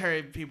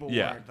military people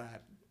Yeah. weren't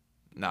that.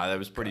 No, that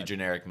was pretty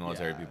generic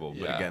military people.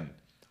 But yeah. again,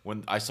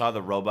 when I saw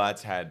the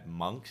robots had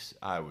monks,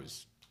 I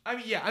was I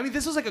mean, yeah. I mean,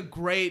 this was like a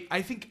great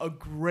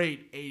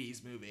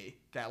 80s movie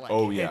that like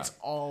Oh, yeah. hits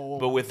all.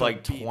 But with the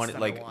like beats 20, that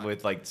I like want.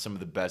 with like some of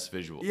the best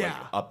visuals, Yeah,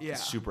 like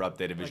super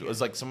updated visuals. Like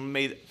It's like someone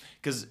made,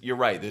 because you're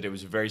right that it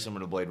was very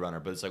similar to Blade Runner,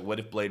 but it's like, what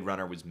if Blade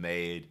Runner was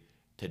made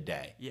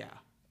today Yeah.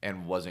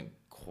 and wasn't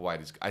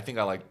quite as? I think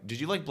I like. Did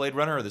you like Blade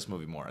Runner or this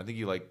movie more? I think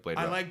you like Blade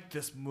I Runner. like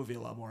this movie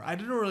a lot more. I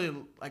didn't really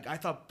like. I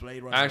thought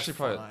Blade Runner I actually was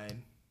probably-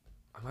 fine.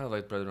 I might have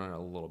liked Blade Runner a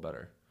little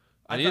better.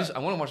 I I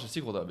thought- want to watch the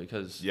sequel though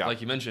because, Yeah.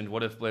 like you mentioned,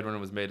 what if Blade Runner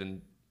was made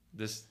in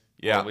this?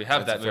 Yeah, well, we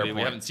have that's a that fair movie.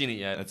 We point. haven't seen it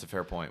yet. That's a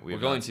fair point. We're have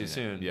going not to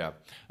seen it. soon. Yeah.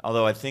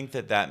 Although I think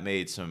that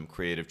made some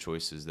creative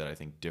choices that I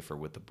think differ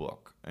with the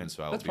book, and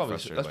so I That's would be probably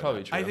frustrated that's by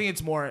probably that, true. I think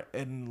it's more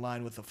in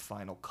line with the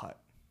final cut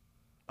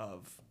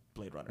of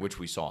Blade Runner, which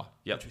we saw.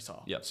 Yep. which we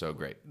saw. Yep. So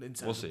great,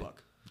 Instead We'll of the see.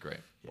 book. great.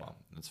 Yeah. Well,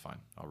 that's fine.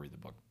 I'll read the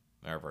book.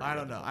 I've already I read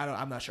don't the know.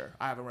 book. I'm not sure.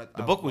 I haven't read.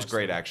 The book was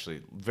great,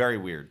 actually. Very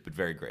weird, but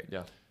very great.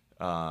 Yeah.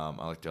 I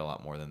liked it a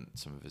lot more than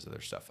some of his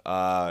other stuff.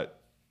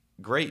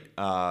 Great.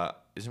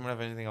 Does anyone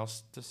have anything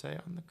else to say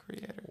on the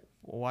creator?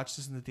 We'll watch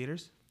this in the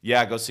theaters.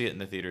 Yeah, go see it in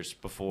the theaters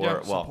before. Yeah,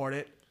 well, Support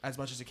it as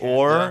much as you can.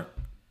 or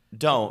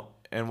don't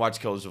and watch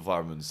Killers of the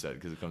Flower Moon instead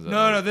because it comes out.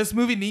 No. This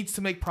movie needs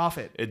to make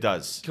profit. It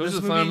does. Killers This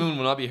of the Flower movie- Moon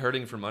will not be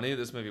hurting for money.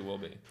 This movie will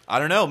be. I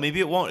don't know. Maybe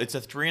it won't. It's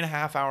a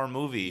 3.5-hour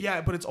movie.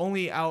 Yeah, but it's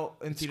only out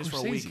in theaters for a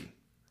Scorsese. week,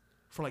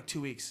 for like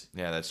 2 weeks.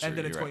 Yeah, that's true. And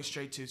then it's You're going right.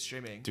 straight to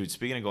streaming. Dude,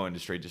 speaking of going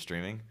straight to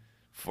streaming,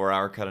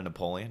 4-hour cut of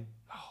Napoleon.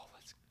 Oh,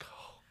 let's go.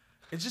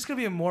 It's just gonna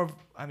be a more.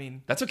 I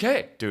mean, That's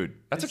okay. Dude,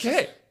 That's It's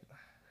okay.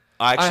 I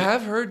I actually,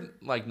 have heard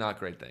like not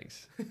great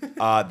things.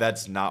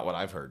 that's not what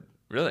I've heard.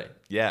 Really?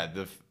 Yeah,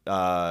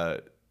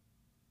 the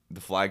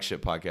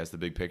flagship podcast, The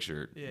Big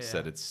Picture, Yeah.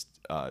 said it's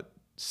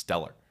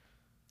stellar.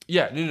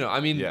 Yeah. No. I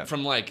mean, Yeah.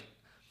 from like,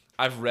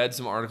 I've read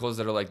some articles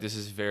that are like, this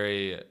is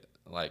very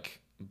like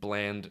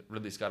bland.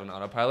 Ridley Scott on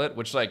autopilot,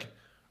 which like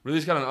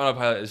Ridley Scott on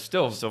autopilot is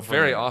still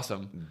very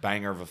awesome.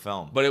 Banger of a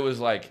film. But it was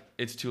like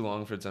it's too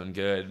long for its own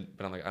good.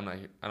 But I'm like, I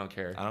don't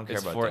care. I don't care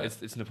it's about for, that.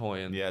 It's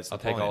Napoleon. Yeah, it's I'll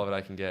take Napoleon. all of it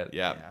I can get.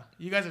 yeah. yeah,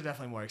 you guys are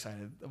definitely more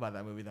excited about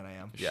that movie than I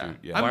am. Yeah. Shoot,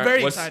 yeah. I'm Why-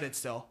 very what's- excited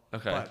still.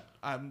 Okay. But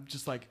I'm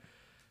just like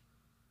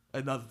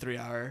another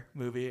 3-hour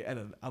movie, and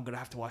then I'm gonna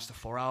have to watch the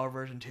 4-hour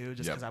version too,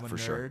 just Yep, because I'm a for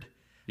nerd. sure.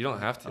 You don't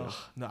have to. Ugh,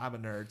 no, I'm a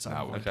nerd, so No,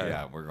 I'm going Okay.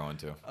 Yeah, we're going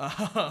to.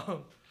 to.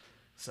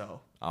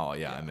 So Oh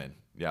yeah, I'm in.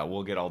 Yeah,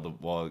 we'll get all the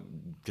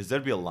because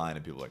there'd be a line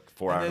of people like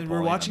 4 and hour. then we're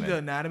Napoleon, watching I'm The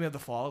in. Anatomy of the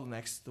Fall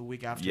the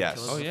week after Yes.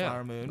 Killers Oh, of the yeah.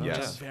 Flower Moon, Yes.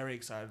 which I'm very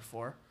excited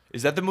for.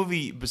 Is that the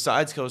movie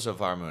besides Killers of the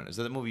Flower Moon? Is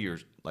that the movie you're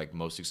like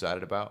most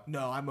excited about?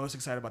 No, I'm most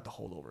excited about The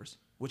Holdovers,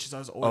 which is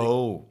already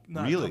Oh,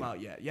 not really? come out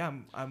yet. Yeah,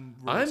 I'm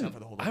really excited for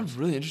The Holdovers. I'm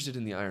really interested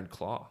in the Iron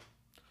Claw.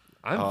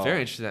 I'm very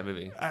interested in that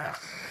movie.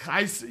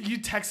 You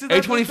texted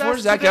that A24 to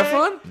us Zac today?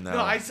 Efron? No, No.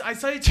 I saw you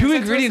text Two that to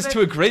us ingredients today,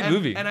 to a great and-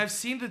 movie. And I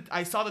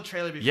saw the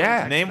trailer before. Yeah,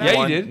 you texted Name that. you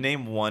one. did.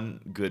 Name one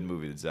good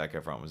movie that Zac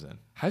Efron was in.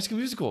 High School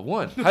Musical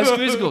 1. High School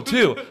Musical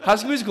 2. High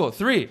School Musical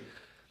 3.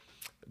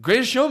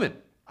 Greatest Showman.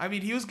 I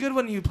mean, he was good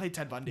when you played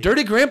Ted Bundy.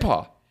 Dirty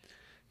Grandpa.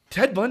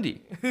 Ted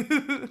Bundy.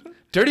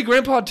 Dirty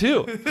Grandpa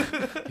 2.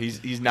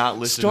 He's not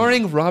listed.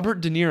 Starring Robert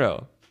De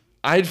Niro.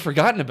 I had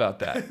forgotten about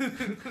that.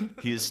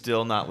 He is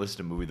still not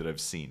listed a movie that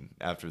I've seen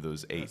after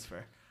those 8. That's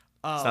fair.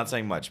 It's not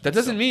saying much. That but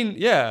doesn't still. mean,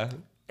 yeah.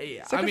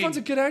 Yeah, Zac I mean, Efron's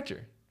a good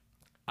actor.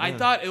 I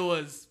thought it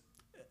was.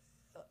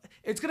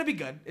 It's gonna be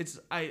good.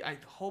 I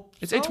hope.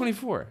 It's so.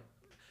 A24.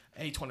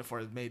 A24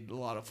 has made a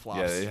lot of flops.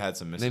 Yeah, it had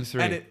some Name misses.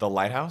 3. And it- The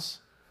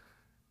Lighthouse.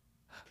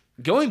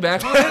 Going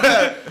back,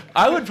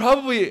 I would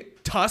probably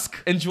Tusk.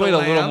 enjoy it The a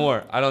little Lamb.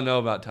 more. I don't know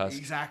about Tusk.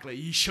 Exactly.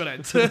 You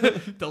shouldn't.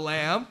 The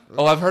Lamb.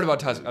 Oh, I've heard about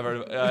Tusk. I've heard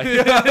about,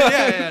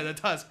 yeah, the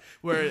Tusk,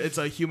 where it's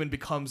a human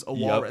becomes a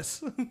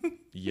walrus.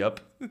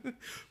 Yep.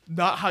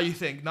 Not how you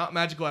think. Not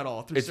magical at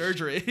all. Through It's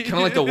surgery. Kind of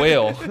like the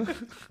whale.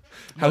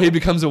 How he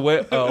becomes a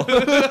whale.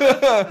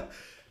 Oh.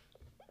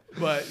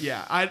 But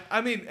yeah,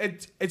 I mean,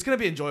 it's gonna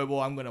be enjoyable.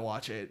 I'm gonna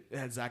watch it. It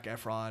has Zac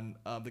Efron,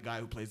 the guy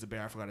who plays the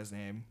bear. I forgot his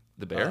name.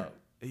 The bear?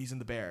 He's in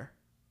the Bear.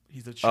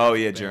 He's the. Oh sheriff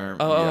yeah, in The Bear. Jeremy.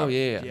 Oh,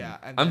 yeah. Yeah,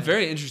 and I'm then-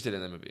 very interested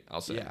in that movie,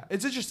 I'll say. Yeah,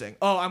 it's interesting.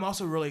 Oh, I'm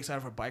also really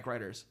excited for Bike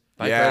Riders.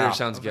 Bike Yeah. Rider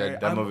sounds Very- good.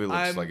 That I'm- movie looks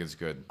I'm- like it's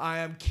good. I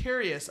am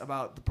curious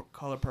about the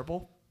color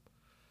purple.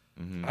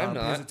 I'm because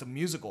not. it's a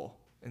musical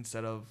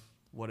instead of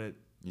what it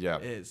Yeah.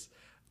 is,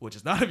 which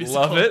is not a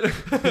musical. Love it.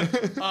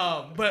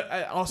 But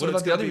I also, What it's about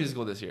the gonna other be-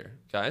 musical this year,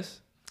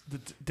 guys? The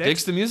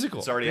Dick's the musical.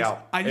 It's already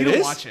out. I need It to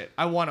is? watch it.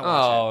 I want to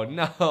watch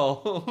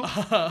Oh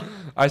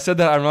no! I said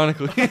that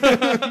ironically.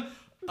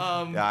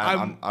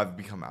 Yeah, I've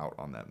become out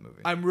on that movie.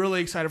 it. I'm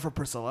really excited for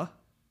Priscilla.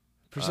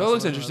 Priscilla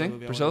looks so another interesting.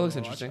 movie I Priscilla wanna looks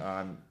go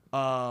watch.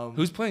 interesting.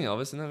 Who's playing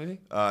Elvis in that movie?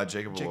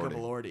 Jacob Jacob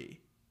Elordi.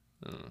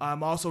 Elordi.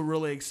 I'm also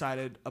really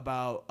excited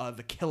about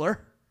The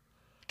Killer.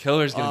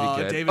 Killer's gonna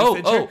be good. David Oh,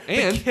 Fincher.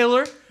 and the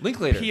Killer.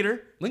 Linklater.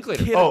 Peter.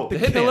 Linklater. Oh, the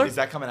the Hitman. Killer. Is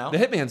that coming out? The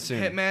Hitman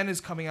soon. Hitman is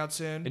coming out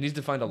soon. It needs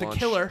to find a the launch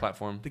Killer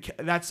platform.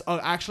 That's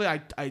actually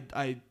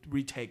I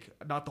retake,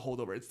 not the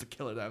Holdover. It's the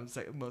Killer that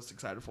I'm most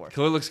excited for.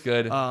 Killer looks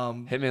good.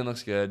 Um, Hitman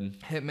looks good.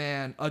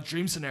 Hitman, a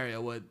Dream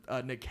Scenario with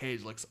Nick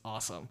Cage looks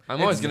awesome.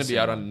 I'm always gonna be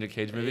out on a Nick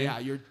Cage movie. Yeah,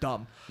 you're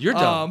dumb. You're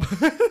dumb.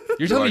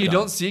 You're telling me you dumb.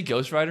 don't see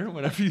Ghost Rider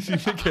whenever you see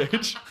Nick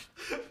Cage?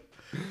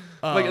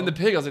 Like in The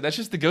Pig, I was like, that's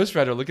just the Ghost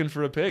Rider looking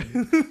for a pig.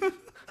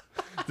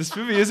 This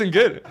movie isn't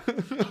good.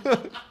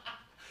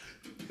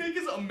 Pig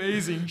is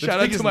amazing. Shout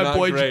out Pig to is my not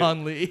boy great.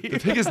 John Lee. The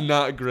Pig is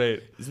not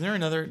great. Isn't there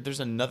another? There's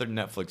another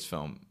Netflix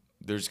film.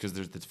 There's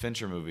the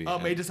Fincher movie. Oh,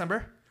 and- May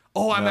December.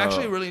 Oh, I'm No.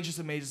 actually really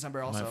interested in May December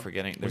Am also. I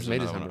forgetting? Where's There's May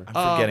another one. December?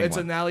 I'm forgetting It's a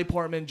one. Natalie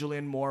Portman,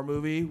 Julianne Moore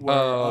movie where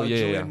Oh, yeah,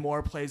 Julianne yeah.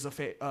 Moore plays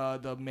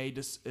the maid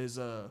is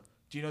a.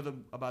 Do you know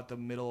about the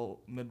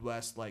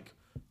Midwest like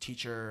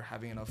teacher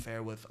having an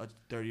affair with a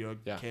 30-year-old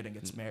Yeah. kid and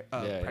gets Yeah,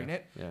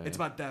 pregnant? yeah, It's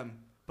yeah. about them,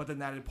 but then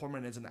Natalie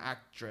Portman is an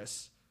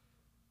actress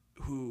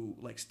who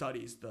like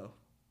studies the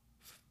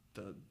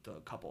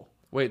couple.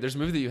 Wait, there's a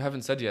movie that you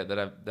haven't said yet that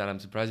I'm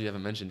surprised you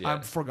haven't mentioned yet.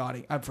 I'm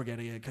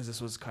forgetting it because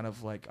this was kind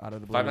of like out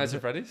of the blue. Five Nights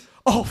at Freddy's?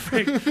 Oh,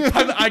 freak.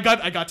 I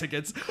got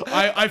tickets.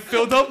 I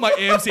filled up my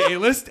AMC A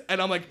list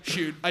and I'm like,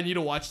 shoot, I need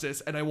to watch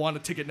this and I want a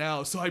ticket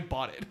now, so I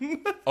bought it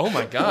Oh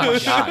my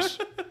gosh. Gosh.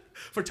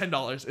 for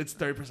 $10. It's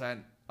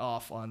 30%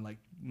 off on like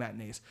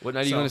matinees. What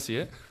night are you So, going to see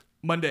it?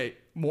 Monday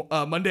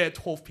at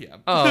 12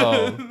 p.m.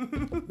 Oh.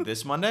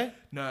 This Monday?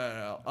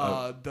 No.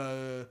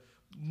 The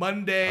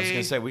Monday. I was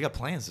gonna say we got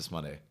plans this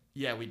Monday.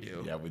 Yeah, we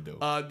do. Yeah, we do.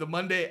 The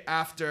Monday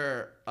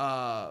after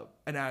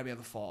Anatomy of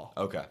the Fall.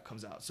 Okay.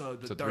 Comes out. So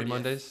the So 30th, 3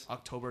 Mondays?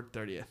 October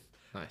 30th.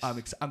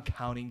 Nice. I'm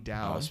counting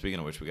down. Oh, speaking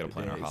of which, we got to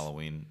plan our days.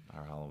 Halloween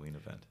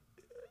event.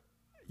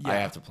 Yeah. I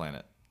have to plan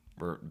it.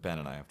 Ben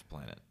and I have to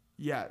plan it.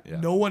 Yeah, Yeah.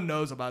 no one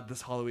knows about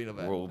this Halloween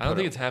event. We'll I don't put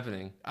think it- it's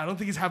happening. I don't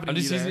think it's happening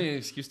I'm just either. using an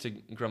excuse to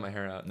grow my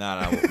hair out.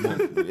 No,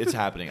 it's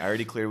happening. I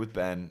already cleared with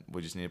Ben.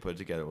 We just need to put it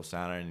together. We'll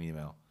send out an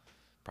email.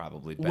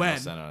 Probably Ben will When?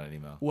 send out an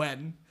email.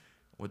 When?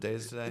 What day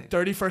is today?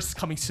 31st is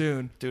coming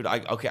soon. Dude, I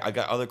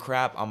got other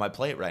crap on my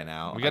plate right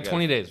now. We got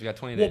 20 days. We got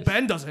 20 days. Well,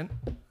 Ben doesn't.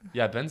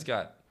 Yeah, Ben's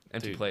got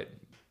empty Dude. plate.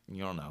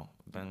 You don't know.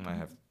 Ben might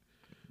have.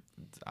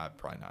 I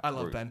probably not. I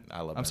love Ben.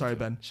 I love. I'm sorry, too.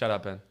 Ben. Shout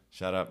out, Ben.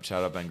 Shout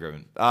out Ben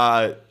Griffin.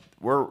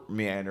 We're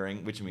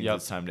meandering, which means Yep.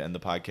 it's time to end the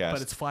podcast.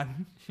 But it's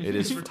fun. It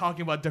is. We're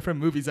talking about different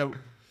movies that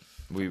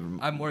we.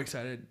 I'm more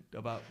excited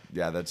about.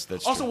 Yeah, that's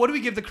Also, true. what do we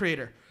give the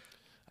creator?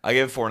 I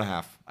gave it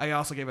 4.5. I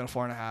also gave it a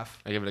 4.5.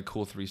 I give it a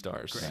cool 3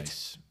 stars.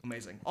 Nice.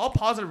 Amazing. All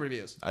positive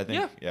reviews. I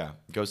think. Yeah.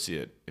 Go see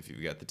it if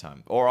you've got the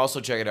time, or also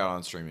check it out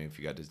on streaming if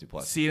you got Disney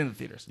Plus. See it in the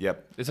theaters.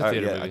 Yep. It's a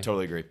theater Yeah, movie. I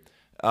totally agree.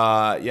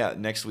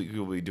 Next week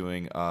we'll be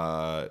doing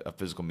a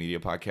physical media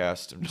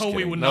podcast. I'm just No, we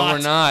kidding. would No, not. we're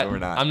not. No, we're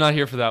not. I'm not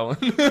here for that one.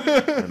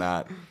 We're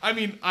not. I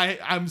mean,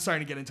 I'm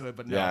starting to get into it,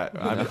 but no. Yeah.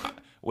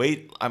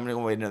 I'm gonna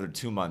wait another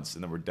 2 months,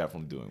 and then we're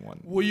definitely doing one.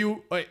 Will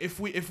you,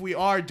 if we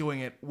are doing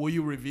it, will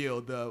you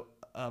reveal the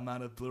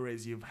amount of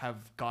Blu-rays you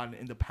have gotten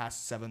in the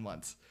past 7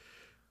 months,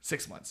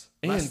 6 months,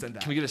 less than And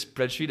that? can we get a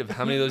spreadsheet of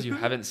how many of those you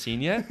haven't seen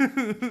yet?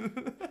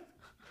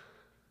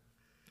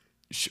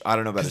 I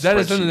don't know about a Because that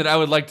is spreadsheet. something that I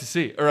would like to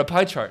see. Or a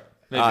pie chart,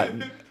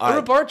 maybe. Or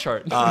a bar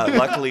chart.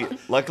 Luckily,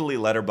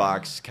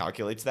 Letterboxd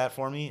calculates that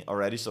for me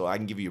already, so I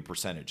can give you a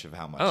percentage of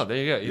how much. Oh, there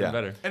you go. Even Yeah.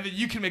 better. And then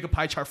you can make a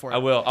pie chart for it. I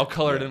will. I'll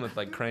color it in with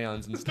like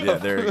crayons and stuff. Yeah,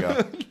 there you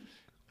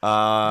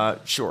go.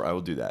 Sure, I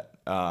will do that.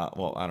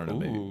 Well, I don't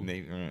know. Ooh.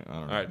 Maybe I don't know.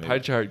 All right, maybe. pie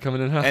chart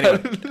coming in hot.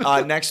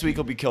 Anyway, next week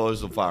will be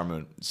Killers of the Flower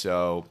Moon.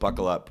 So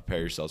buckle up, prepare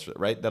yourselves for that.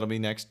 Right? That'll be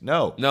next.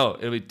 No. No,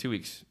 it'll be 2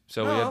 weeks.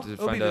 So we No, have to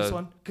it'll be find this a.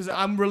 one because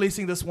I'm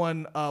releasing this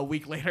one a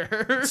week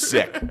later.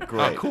 Sick.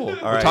 Great. Oh, cool. All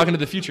We're right. talking to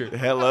the future.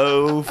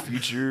 Hello,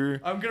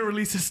 future. I'm gonna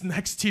release this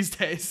next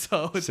Tuesday,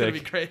 so it's gonna be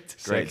Sick. great.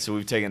 Great. So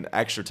we've taken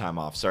extra time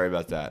off. Sorry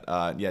about that.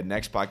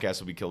 Next podcast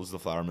will be Killers of the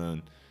Flower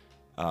Moon.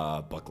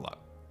 Buckle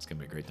up. It's gonna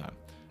be a great time.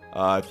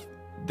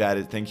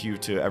 Thank you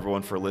to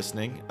everyone for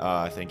listening.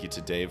 Thank you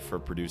to Dave for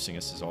producing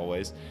us as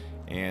always.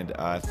 And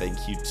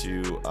thank you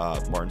to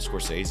Martin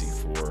Scorsese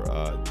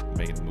for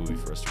making the movie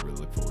for us to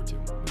really look forward to.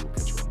 We will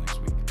catch you